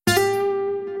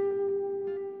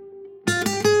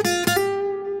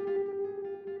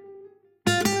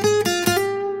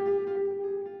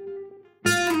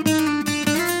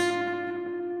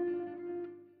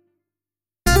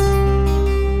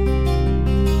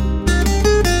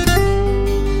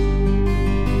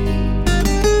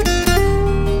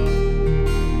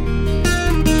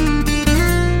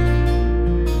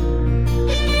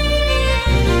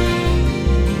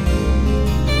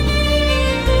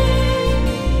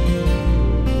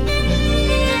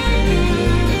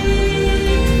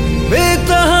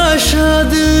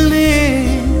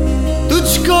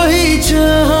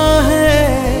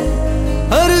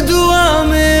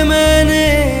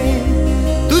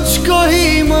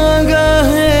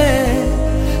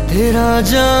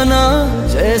जाना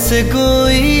जैसे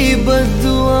कोई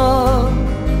बद्दुआ,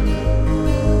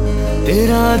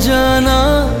 तेरा जाना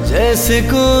जैसे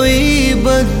कोई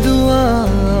बद्दुआ।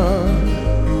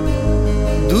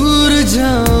 दूर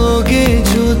जाओगे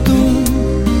जो तुम,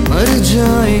 मर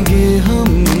जाएंगे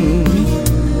हम।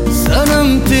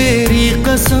 सनम तेरी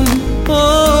कसम, ओ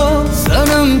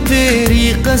सनम तेरी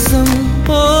कसम,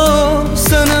 ओ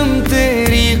सनम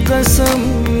तेरी कसम।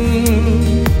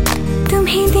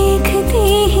 तुम्हें देखते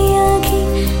ही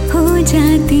आँखें हो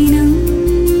जाती नम।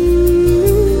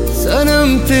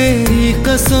 सनम तेरी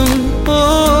कसम, ओ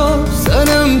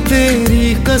सनम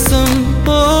तेरी कसम,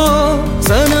 ओ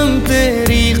सनम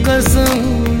तेरी कसम।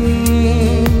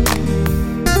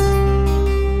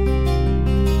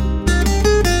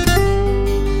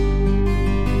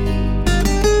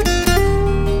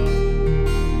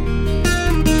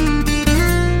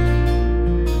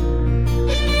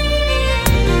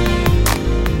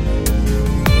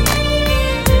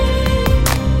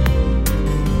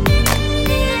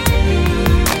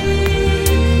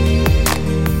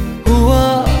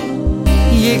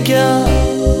 क्या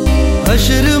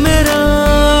हश्र मेरा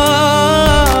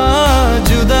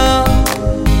जुदा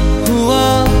हुआ,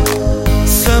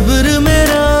 सब्र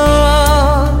मेरा।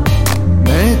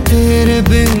 मैं तेरे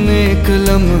बिन एक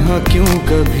लम्हा क्यों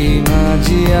कभी ना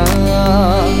जिया।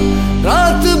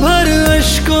 रात भर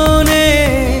अश्कों ने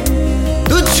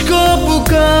तुझको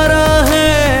पुकारा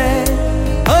है,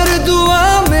 हर दुआ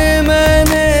में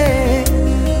मैंने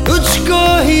तुझको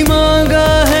ही मांगा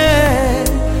है।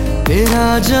 तेरा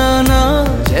जाना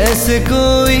जैसे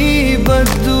कोई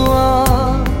बद्दुआ,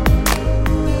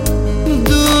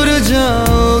 दूर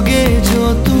जाओगे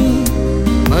जो तुम,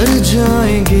 मर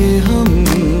जाएंगे हम।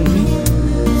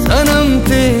 सनम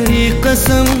तेरी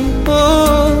कसम, ओ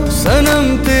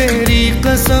सनम तेरी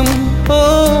कसम, ओ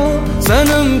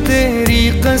सनम तेरी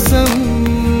कसम।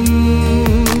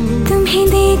 तुम्हें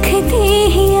देखते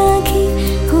ही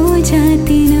आँखें हो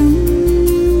जाती नम।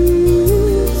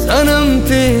 सनम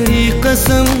तेरी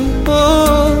कसम, ओ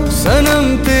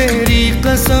सनम तेरी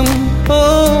कसम, ओ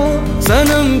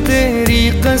सनम तेरी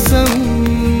कसम।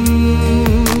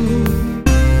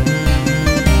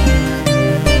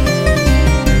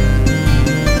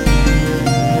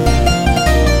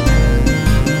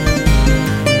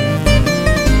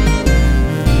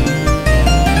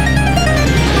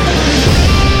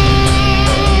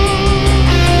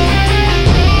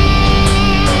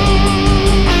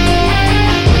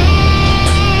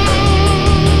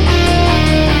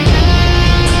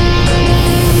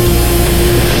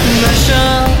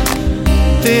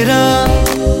 तेरा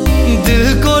दिल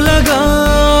को लगा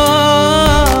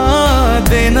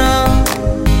देना,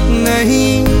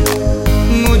 नहीं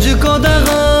मुझको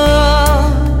दगा।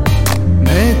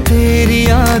 मैं तेरी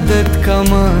आदत का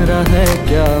मारा है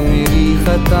क्या मेरी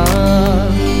खता।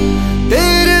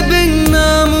 तेरे बिन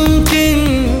नामुमकिन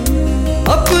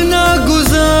अपना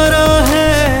गुजारा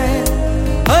है,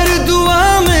 हर दुआ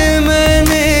में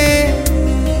मैंने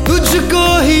तुझको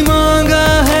ही मांगा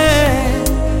है।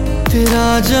 तेरा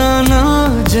जाना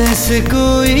जैसे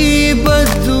कोई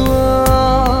बद्दुआ,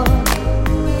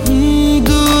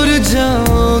 दूर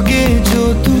जाओगे जो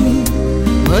तुम,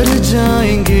 मर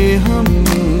जाएंगे हम।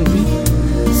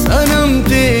 सनम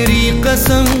तेरी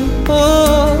कसम, ओ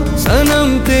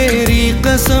सनम तेरी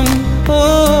कसम, ओ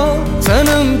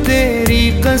सनम तेरी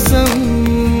कसम।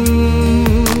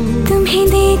 तुम्हें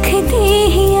देखते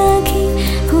ही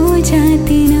आँखें हो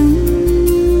जाती नम।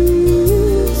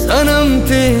 सनम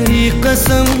तेरी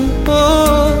कसम, ओ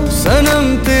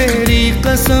सनम तेरी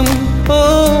कसम, ओ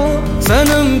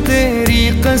सनम तेरी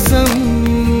कसम।